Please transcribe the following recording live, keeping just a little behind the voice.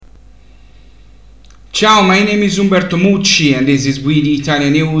Ciao, my name is Umberto Mucci and this is We the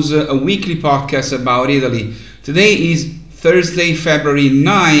Italian News, a weekly podcast about Italy. Today is Thursday, February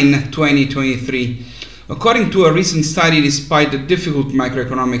 9, 2023. According to a recent study, despite the difficult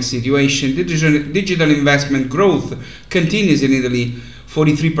macroeconomic situation, digital investment growth continues in Italy.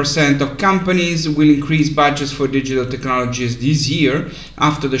 43% of companies will increase budgets for digital technologies this year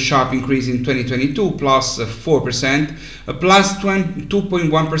after the sharp increase in 2022, plus 4%, plus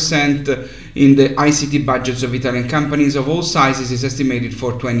 2.1% in the ICT budgets of Italian companies of all sizes is estimated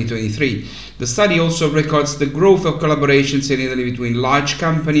for 2023. The study also records the growth of collaborations in Italy between large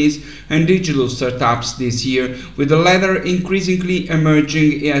companies and digital startups this year, with the latter increasingly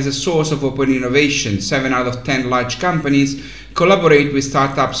emerging as a source of open innovation. 7 out of 10 large companies collaborate with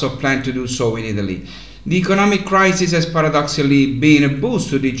startups or plan to do so in Italy. The economic crisis has paradoxically been a boost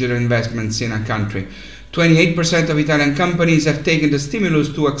to digital investments in our country. 28% of Italian companies have taken the stimulus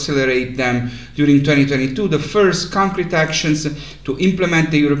to accelerate them during 2022. The first concrete actions to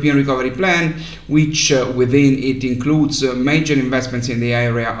implement the European Recovery Plan, which within it includes major investments in the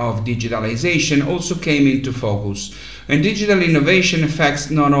area of digitalization, also came into focus. And digital innovation affects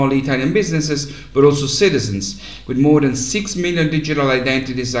not only Italian businesses but also citizens. With more than 6 million digital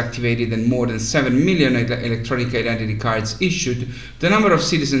identities activated and more than 7 million electronic identity cards issued, the number of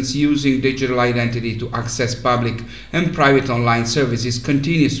citizens using digital identity to access public and private online services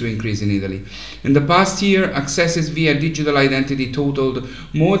continues to increase in Italy. In the past year, accesses via digital identity totaled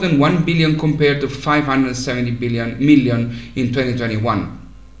more than 1 billion compared to 570 million in 2021.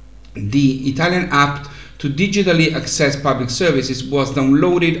 The Italian app to digitally access public services was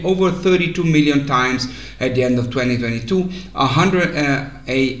downloaded over 32 million times at the end of 2022, a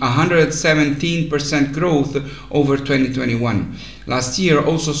 117% growth over 2021. Last year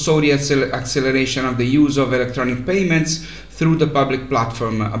also saw the acceleration of the use of electronic payments through the public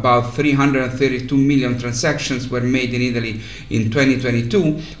platform. About 332 million transactions were made in Italy in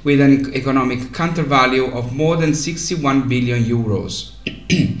 2022, with an economic countervalue of more than 61 billion euros.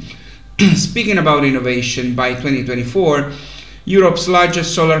 Speaking about innovation, by 2024, Europe's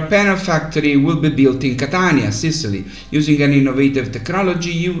largest solar panel factory will be built in Catania, Sicily, using an innovative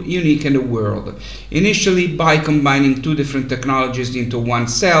technology unique in the world. Initially, by combining two different technologies into one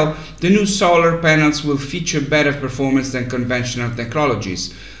cell, the new solar panels will feature better performance than conventional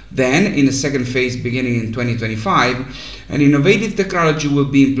technologies. Then, in a second phase beginning in 2025, an innovative technology will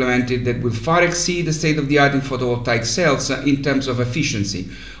be implemented that will far exceed the state-of-the-art in photovoltaic cells in terms of efficiency,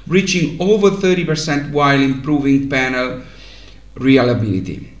 reaching over 30% while improving panel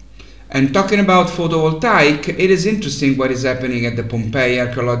reliability. And talking about photovoltaic, it is interesting what is happening at the Pompeii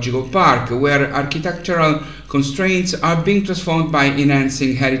Archaeological Park, where architectural constraints are being transformed by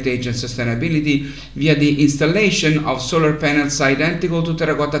enhancing heritage and sustainability via the installation of solar panels identical to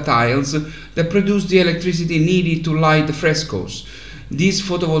terracotta tiles that produce the electricity needed to light the frescoes. These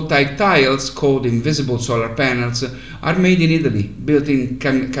photovoltaic tiles, called invisible solar panels, are made in Italy, built in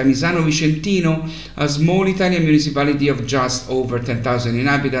Camisano Vicentino, a small Italian municipality of just over 10,000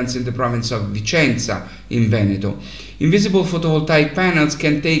 inhabitants in the province of Vicenza in Veneto. Invisible photovoltaic panels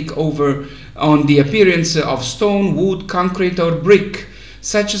can take over on the appearance of stone, wood, concrete or brick.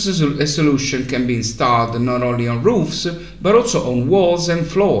 Such a solution can be installed not only on roofs but also on walls and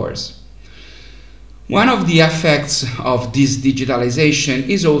floors. One of the effects of this digitalization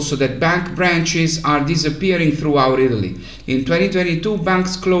is also that bank branches are disappearing throughout Italy. In 2022,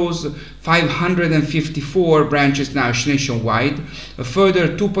 banks closed 554 branches nationwide, a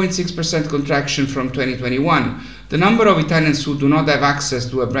further 2.6% contraction from 2021. The number of Italians who do not have access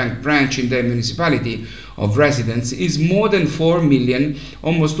to a bank branch in their municipality of residence is more than 4 million,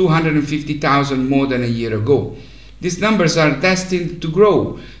 almost 250,000 more than a year ago. These numbers are destined to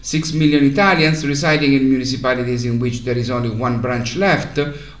grow. 6 million Italians residing in municipalities in which there is only one branch left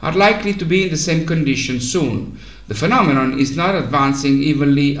are likely to be in the same condition soon. The phenomenon is not advancing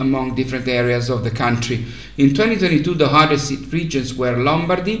evenly among different areas of the country. In 2022, the hardest hit regions were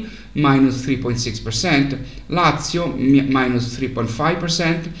Lombardy, minus 3.6%, Lazio, minus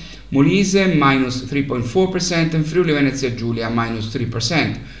 3.5%, Molise, minus 3.4%, and Friuli Venezia Giulia, minus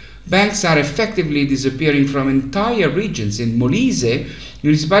 3%. Banks are effectively disappearing from entire regions. In Molise,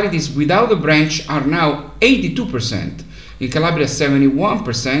 municipalities without a branch are now 82%. In Calabria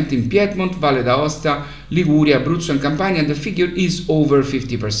 71%, in Piedmont, Valle d'Aosta, Liguria, Abruzzo and Campania the figure is over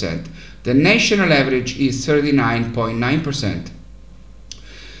 50%. The national average is 39.9%.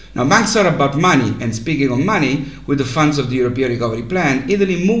 Now, banks are about money, and speaking of money, with the funds of the European Recovery Plan,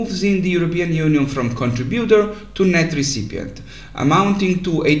 Italy moves in the European Union from contributor to net recipient, amounting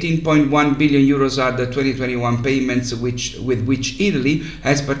to 18.1 billion euros are the 2021 payments with which Italy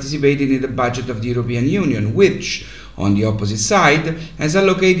has participated in the budget of the European Union, which, on the opposite side, has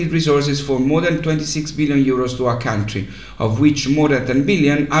allocated resources for more than 26 billion euros to our country, of which more than 10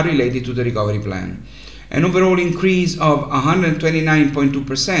 billion are related to the recovery plan. An overall increase of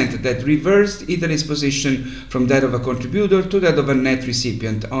 129.2% that reversed Italy's position from that of a contributor to that of a net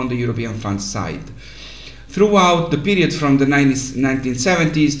recipient on the European funds side. Throughout the period from the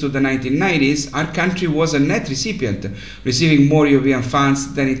 1970s to the 1990s, our country was a net recipient, receiving more European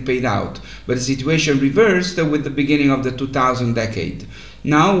funds than it paid out, but the situation reversed with the beginning of the 2000 decade.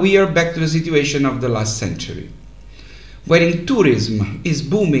 Now we are back to the situation of the last century. Wedding tourism is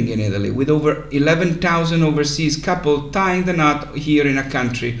booming in Italy, with over 11,000 overseas couples tying the knot here in a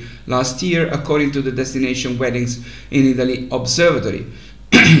country last year, according to the Destination Weddings in Italy Observatory.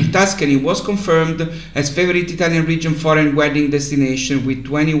 Tuscany was confirmed as favorite Italian region foreign wedding destination with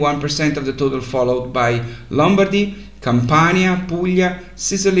 21% of the total, followed by Lombardy, Campania, Puglia,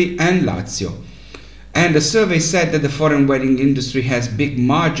 Sicily and Lazio. And the survey said that the foreign wedding industry has big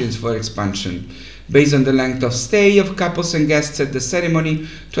margins for expansion. Based on the length of stay of couples and guests at the ceremony,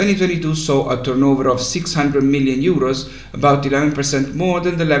 2022 saw a turnover of 600 million euros, about 11% more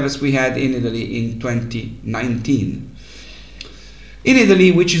than the levels we had in Italy in 2019. In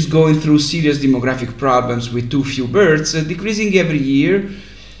Italy, which is going through serious demographic problems with too few births, decreasing every year,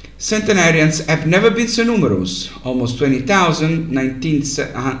 centenarians have never been so numerous, almost 20,000,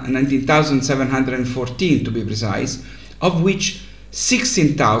 19,714 to be precise, of which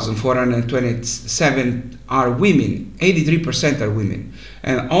 16,427 are women, 83% are women,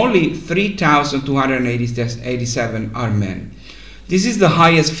 and only 3,287 are men. This is the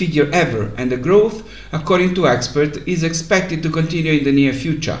highest figure ever, and the growth, according to experts, is expected to continue in the near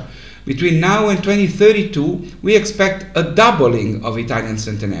future. Between now and 2032, we expect a doubling of Italian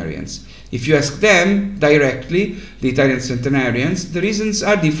centenarians. If you ask them directly, the Italian centenarians, the reasons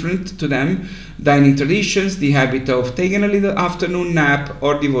are different to them: dining traditions, the habit of taking a little afternoon nap,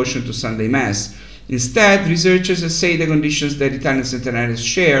 or devotion to Sunday Mass. Instead, researchers say the conditions that Italian centenarians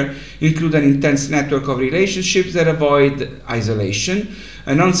share include an intense network of relationships that avoid isolation,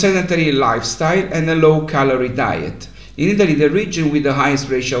 a non-sedentary lifestyle, and a low-calorie diet. In Italy, the region with the highest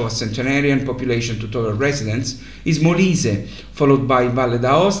ratio of centenarian population to total residents is Molise, followed by Valle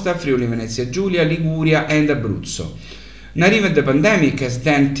d'Aosta, Friuli Venezia Giulia, Liguria, and Abruzzo. Not even the pandemic has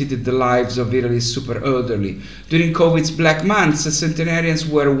dented the lives of Italy's super elderly. During COVID's black months, centenarians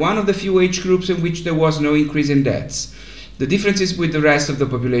were one of the few age groups in which there was no increase in deaths. The differences with the rest of the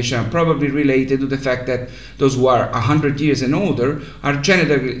population are probably related to the fact that those who are 100 years and older are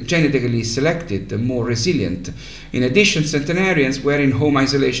genetically selected, more resilient. In addition, centenarians were in home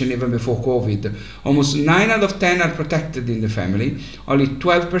isolation even before COVID. Almost 9 out of 10 are protected in the family. Only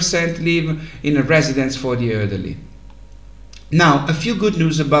 12% live in a residence for the elderly. Now, a few good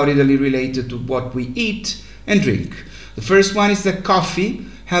news about Italy related to what we eat and drink. The first one is that coffee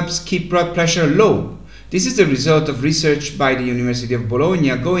helps keep blood pressure low. This is the result of research by the University of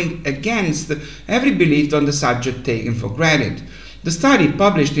Bologna going against every belief on the subject taken for granted. The study,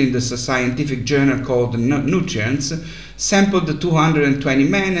 published in the scientific journal called Nutrients, sampled 220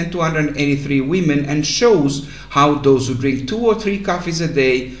 men and 283 women and shows how those who drink 2 or 3 coffees a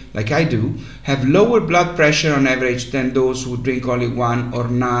day, like I do, have lower blood pressure on average than those who drink only 1 or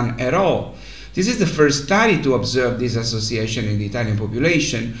none at all. This is the first study to observe this association in the Italian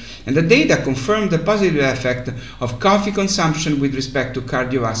population, and the data confirm the positive effect of coffee consumption with respect to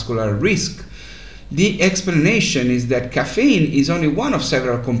cardiovascular risk. The explanation is that caffeine is only one of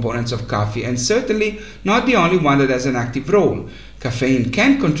several components of coffee, and certainly not the only one that has an active role. Caffeine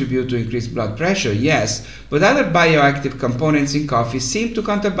can contribute to increased blood pressure, yes, but other bioactive components in coffee seem to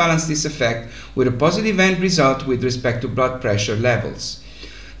counterbalance this effect with a positive end result with respect to blood pressure levels.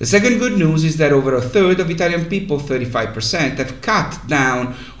 The second good news is that over a third of Italian people, 35%, have cut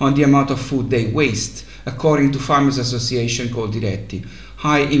down on the amount of food they waste, according to Farmers Association Coldiretti.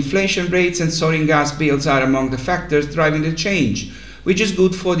 High inflation rates and soaring gas bills are among the factors driving the change, which is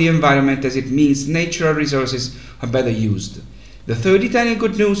good for the environment as it means natural resources are better used. The third Italian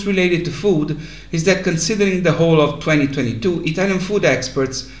good news related to food is that considering the whole of 2022, Italian food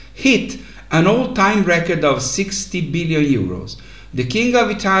exports hit an all-time record of 60 billion euros. The king of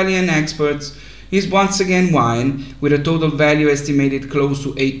Italian exports is once again wine, with a total value estimated close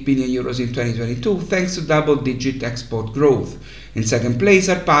to 8 billion euros in 2022, thanks to double-digit export growth. In second place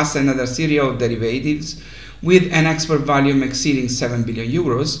are pasta and other cereal derivatives, with an export volume exceeding 7 billion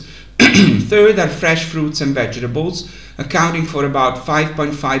euros. Third are fresh fruits and vegetables, accounting for about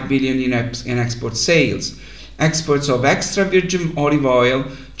 5.5 billion in export sales. Exports of extra virgin olive oil,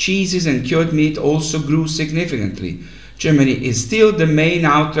 cheeses and cured meat also grew significantly. Germany is still the main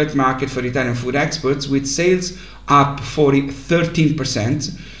outlet market for Italian food exports, with sales up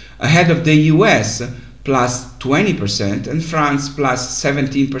 13%, ahead of the US plus 20% and France plus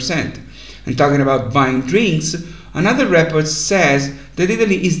 17%. And talking about buying drinks, another report says that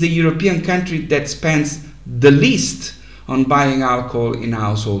Italy is the European country that spends the least on buying alcohol in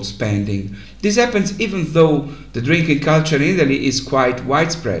household spending. This happens even though the drinking culture in Italy is quite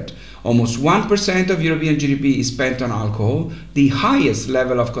widespread. Almost 1% of European GDP is spent on alcohol, the highest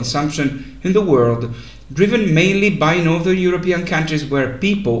level of consumption in the world, driven mainly by Northern European countries where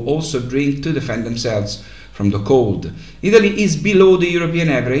people also drink to defend themselves from the cold. Italy is below the European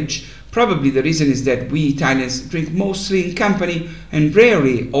average. Probably the reason is that we Italians drink mostly in company and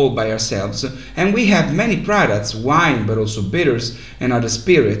rarely all by ourselves, and we have many products, wine but also bitters and other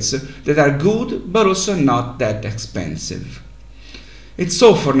spirits, that are good but also not that expensive. It's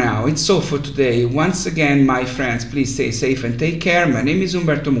all for now, it's all for today. Once again, my friends, please stay safe and take care. My name is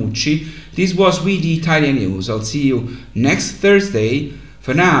Umberto Mucci. This was We the Italian News. I'll see you next Thursday.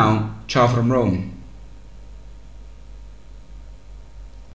 For now, ciao from Rome.